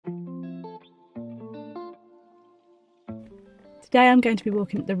Today I'm going to be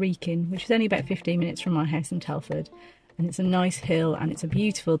walking up the Wrekin, which is only about 15 minutes from my house in Telford, and it's a nice hill and it's a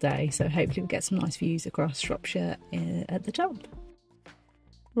beautiful day, so hopefully we'll get some nice views across Shropshire at the top.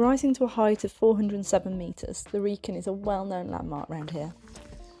 Rising to a height of 407 metres, the Wrekin is a well-known landmark around here.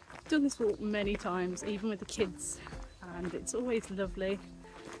 I've done this walk many times, even with the kids, and it's always lovely,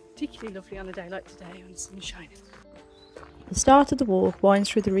 particularly lovely on a day like today when the sun's shining. The start of the walk winds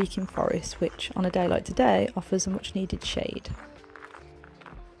through the Wrekin forest, which on a day like today offers a much needed shade.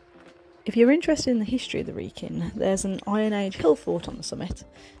 If you're interested in the history of the Wrekin, there's an Iron Age hill fort on the summit.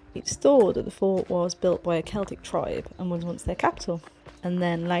 It's thought that the fort was built by a Celtic tribe and was once their capital, and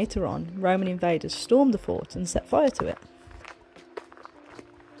then later on Roman invaders stormed the fort and set fire to it.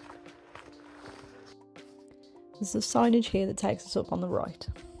 There's a signage here that takes us up on the right.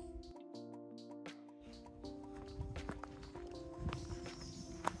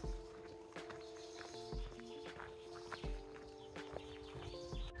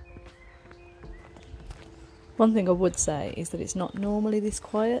 One thing I would say is that it's not normally this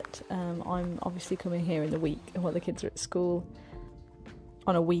quiet. I'm obviously coming here in the week while the kids are at school.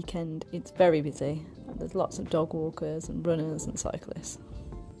 On a weekend it's very busy. There's lots of dog walkers and runners and cyclists.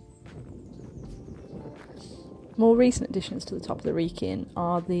 More recent additions to the top of the Wrekin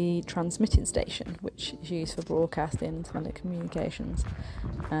are the transmitting station, which is used for broadcasting and telecommunications.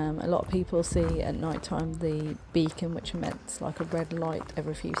 A lot of people see at night time the beacon, which emits like a red light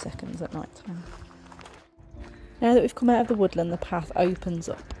every few seconds at night time. Now that we've come out of the woodland, the path opens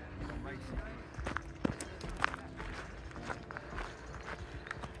up.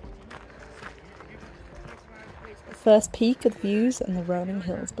 The first peak of the views and the rolling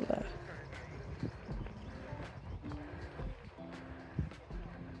hills below.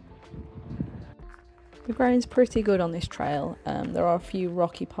 The ground's pretty good on this trail. There are a few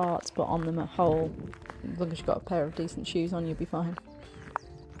rocky parts, but on the whole, as long as you've got a pair of decent shoes on, you'll be fine.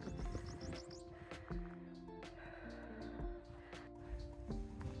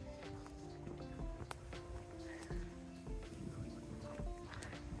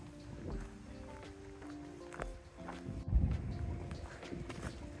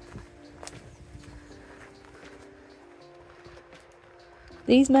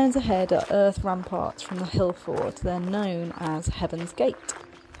 These mounds ahead are earth ramparts from the hill fort. They're known as Heaven's Gate.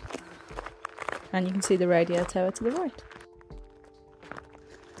 And you can see the radio tower to the right.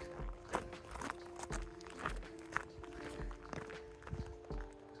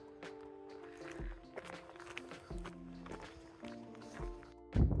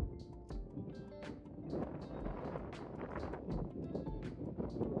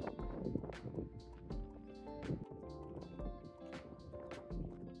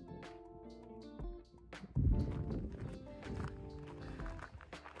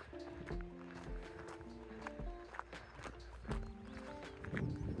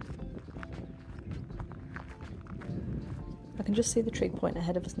 I can just see the trig point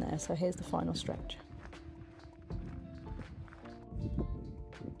ahead of us now, so here's the final stretch.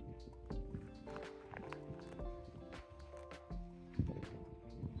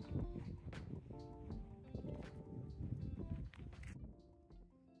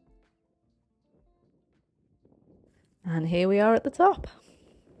 And here we are at the top.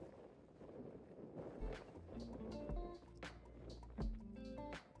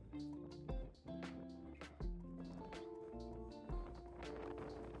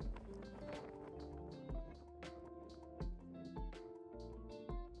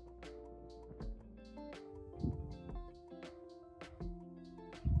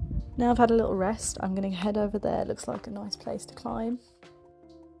 Now I've had a little rest, I'm going to head over there. It looks like a nice place to climb.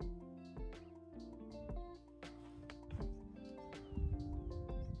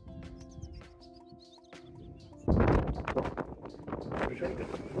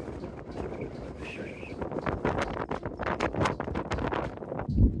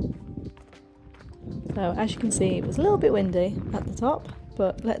 So as you can see, it was a little bit windy at the top,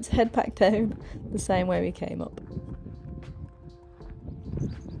 but let's head back down the same way we came up.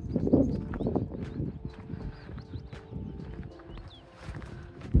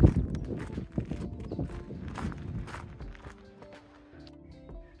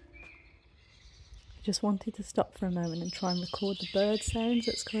 Just wanted to stop for a moment and try and record the bird sounds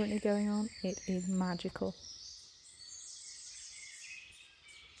that's currently going on. It is magical.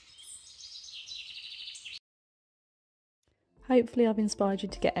 Hopefully I've inspired you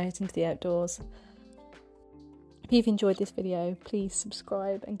to get out into the outdoors. If you've enjoyed this video, please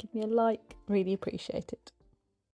subscribe and give me a like. Really appreciate it.